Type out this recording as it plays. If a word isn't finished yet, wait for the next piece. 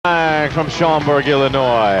Stang from Schaumburg,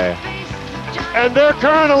 Illinois. And their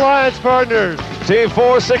current alliance partners. Team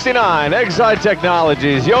 469, Excite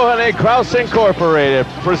Technologies, Johanne Kraus Incorporated,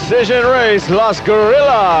 Precision Race, Las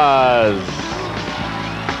Gorillas.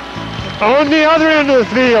 On the other end of the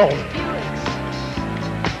field.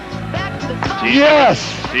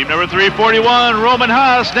 Team number 341, Roman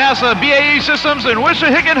Haas, NASA, BAE Systems, and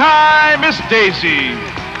Wissahickon High, Miss Daisy.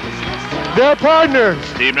 Their partners.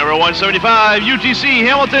 Team number 175, UTC,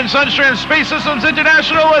 Hamilton, Sunstream Space Systems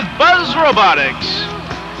International with Buzz Robotics.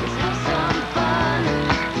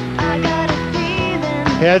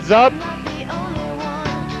 Heads up.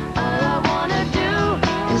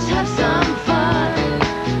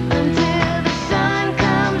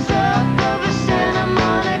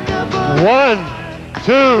 One,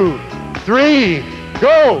 two, three,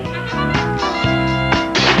 go!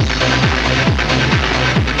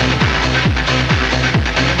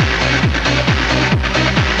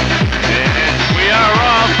 And we are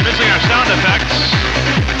off, missing our sound effects.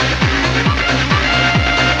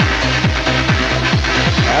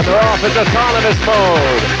 And they're off into autonomous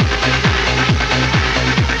mode.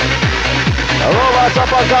 The robot's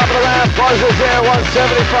up on top of the ramp, buzzes there,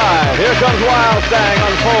 175. Here comes Wild Stang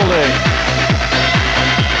unfolding.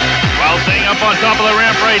 Wild Stang up on top of the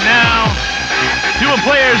ramp right now. Two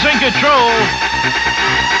players in control.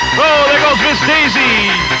 Oh, there goes Miss Daisy.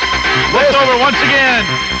 Looks over once again.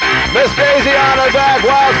 Miss Daisy on her back,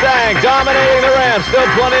 Wild Stang dominating the ramp. Still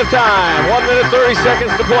plenty of time. 1 minute 30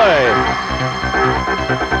 seconds to play.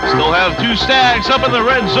 Still have two stacks up in the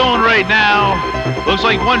red zone right now. Looks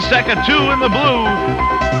like one stack of two in the blue.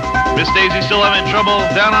 Miss Daisy still having trouble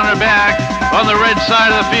down on her back on the red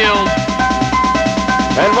side of the field.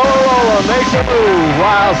 And Motorola makes a move.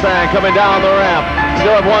 Wild Stang coming down the ramp.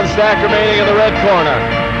 Still have one stack remaining in the red corner.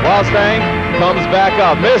 Wild Stang comes back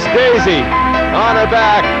up. Miss Daisy on her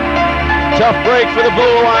back. Tough break for the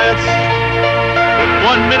Blue Alliance.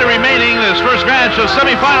 1 minute remaining in this first match of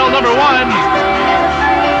semifinal number one.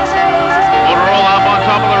 Motorola up on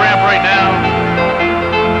top of the ramp right now.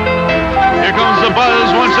 Here comes the Buzz,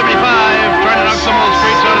 175, trying to knock some of those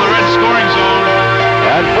freights out of the red scoring zone.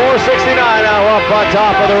 And 469 now up on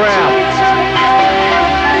top of the ramp.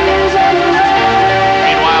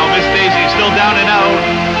 Meanwhile, Miss Daisy still down and out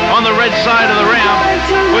on the red side of the ramp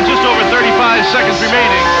with just over 35 seconds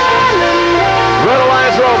remaining. Red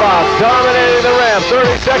Alliance robots dominating the ramp.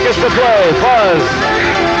 30 seconds to play. Buzz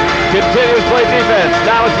continues to play defense.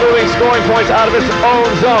 Now it's moving scoring points out of its own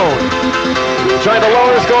zone. Trying to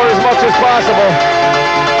lower the score as much as possible.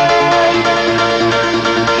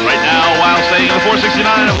 Right now, Wild Stang in the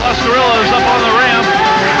 469 of Las Gorillas up on the ramp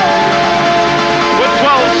with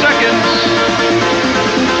 12 seconds.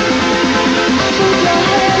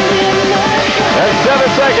 And 7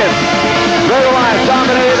 seconds. Red Alliance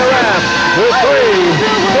dominating the ramp with 3.